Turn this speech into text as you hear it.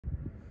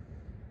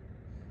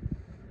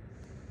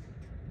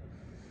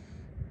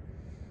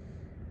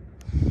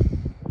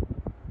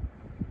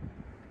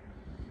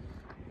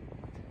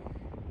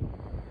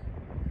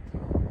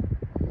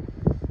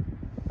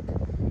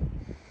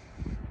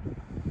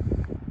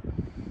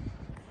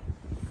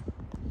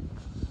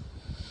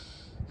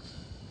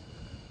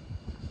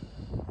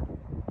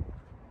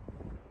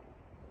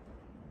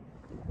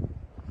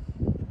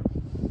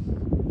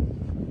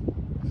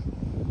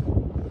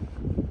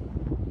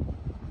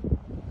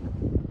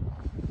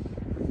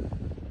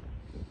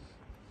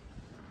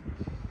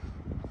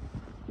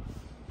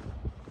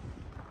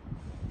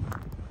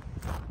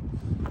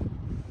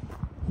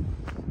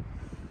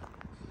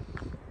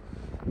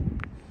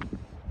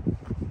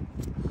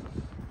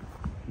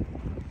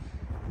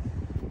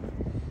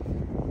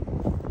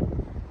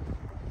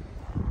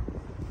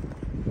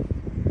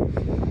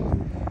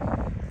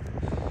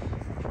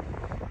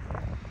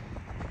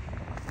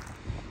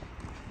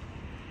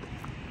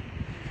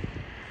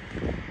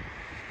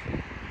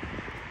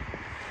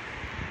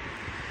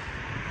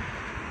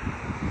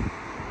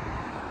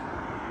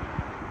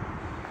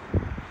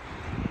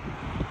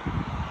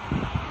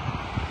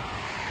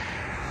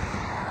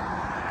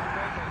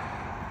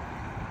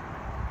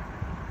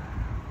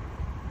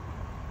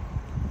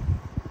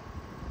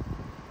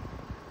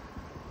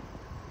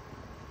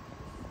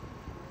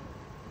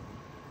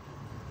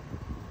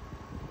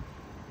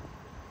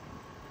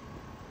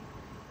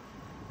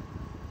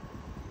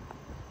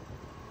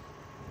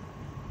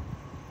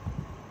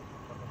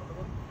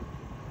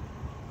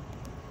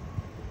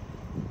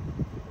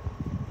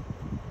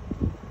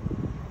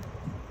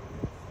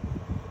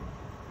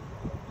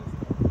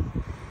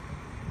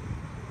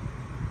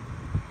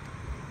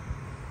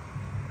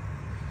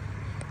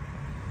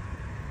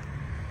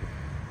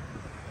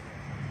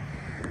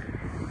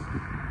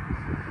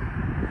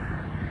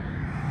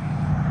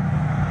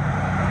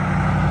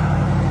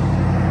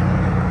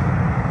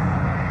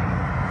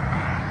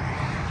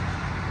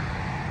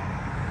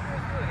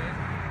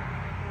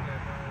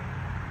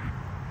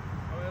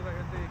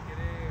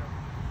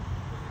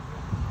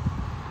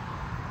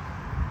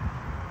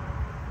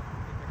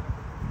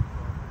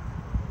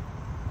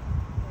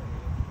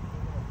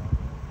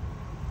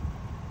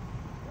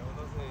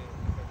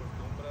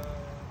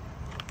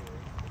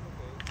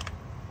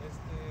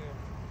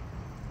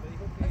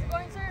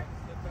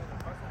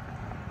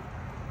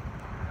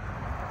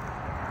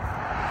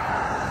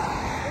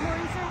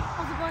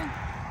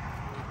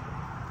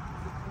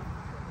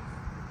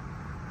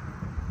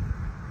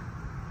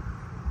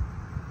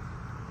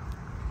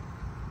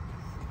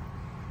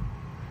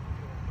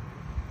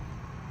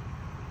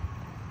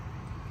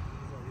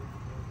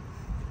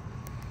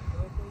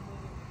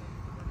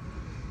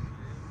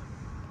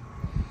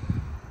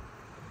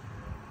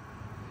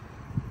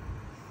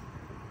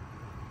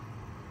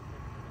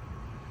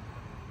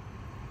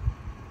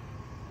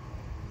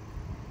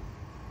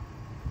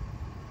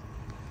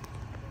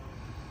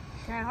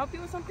Can I help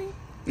you with something?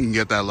 You can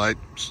get that light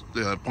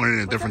pointed in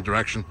a different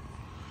direction.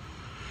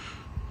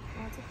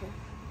 Oh, it's okay.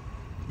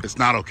 It's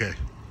not okay.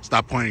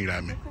 Stop pointing it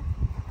at me. Okay.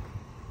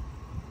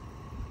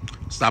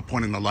 Stop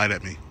pointing the light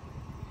at me.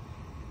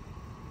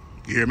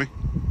 You hear me?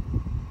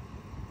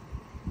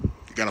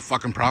 You got a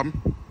fucking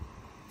problem?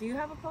 Do you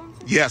have a problem,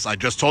 sir? Yes, I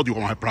just told you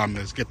what my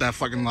problem is. Get that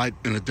fucking light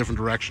in a different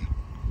direction.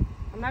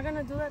 I'm not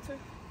gonna do that, sir.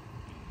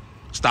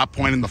 Stop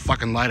pointing the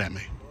fucking light at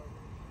me.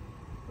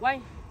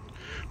 Why?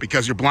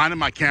 Because you're blinding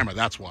my camera,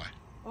 that's why.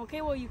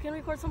 Okay, well, you can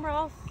record somewhere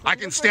else. I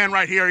can stand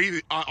right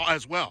here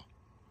as well.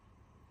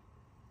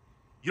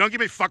 You don't give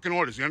me fucking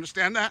orders, you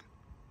understand that?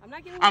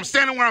 I'm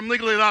standing where I'm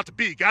legally allowed to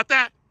be, got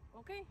that?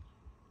 Okay.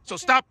 So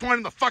stop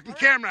pointing the fucking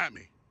camera at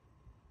me.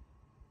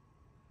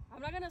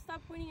 I'm not gonna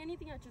stop pointing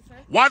anything at you, sir.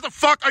 Why the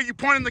fuck are you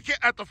pointing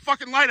at the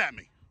fucking light at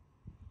me?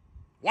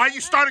 Why are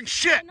you starting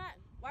shit?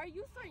 Why are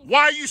you starting shit?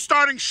 Why are you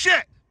starting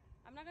shit?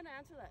 I'm not gonna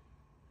answer that.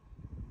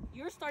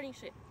 You're starting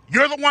shit.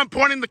 You're the one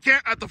pointing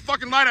at the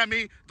fucking light at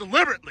me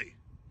deliberately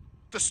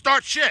to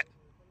start shit.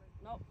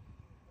 No.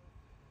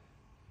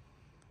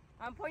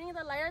 I'm pointing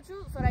the light at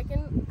you so that I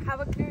can have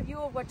a clear view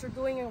of what you're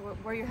doing and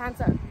where your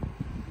hands are.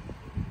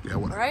 Yeah,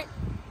 what? All right?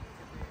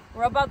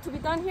 We're about to be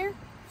done here,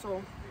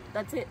 so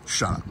that's it.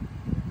 Shut up.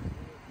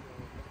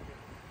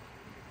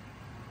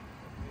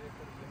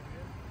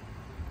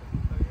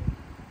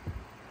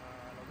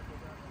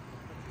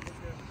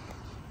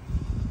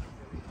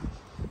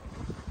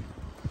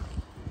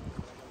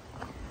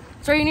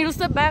 Sir, you need to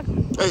step back.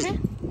 Hey, okay?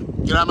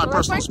 Get out of my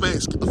personal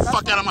space. Get the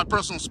fuck out of my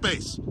personal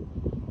space.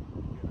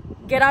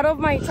 Get out of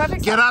my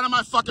traffic stop. Get out of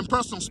my fucking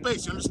personal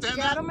space. You understand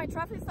that? Get out of my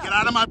traffic stop. Get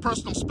out of my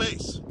personal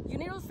space. You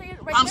need to stay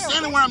right I'm there.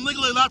 standing where I'm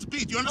legally allowed to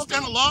be. Do you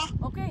understand the law?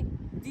 Okay.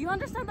 Do you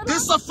understand the law?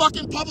 This is a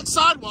fucking public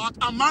sidewalk.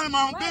 I'm minding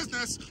my own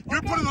business.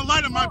 You're putting the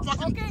light in my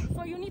fucking... Okay,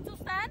 so you need to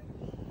stand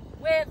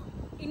with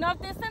enough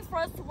distance for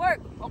us to work,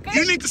 okay?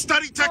 You need to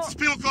study Texas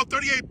Penal Code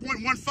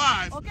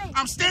 38.15. Okay.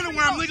 I'm standing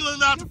where I'm legally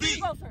allowed to be.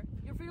 You're free to go, sir.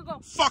 You're free to go.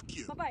 Fuck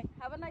you. Bye-bye.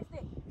 Have a nice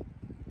day.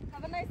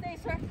 Have a nice day,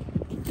 sir.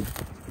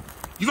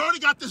 You've already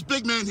got this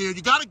big man here.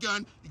 You got a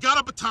gun. You got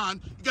a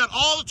baton. You got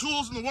all the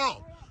tools in the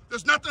world.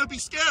 There's nothing to be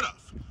scared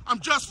of. I'm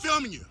just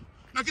filming you.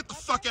 Now get the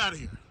fuck out of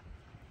here.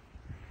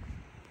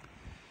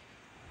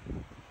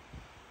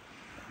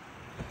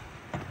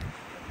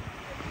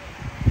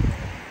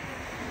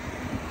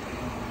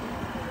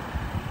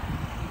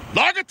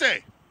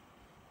 Lárgate!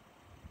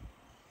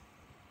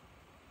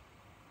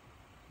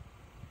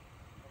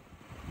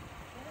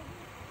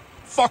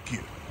 Fuck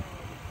you.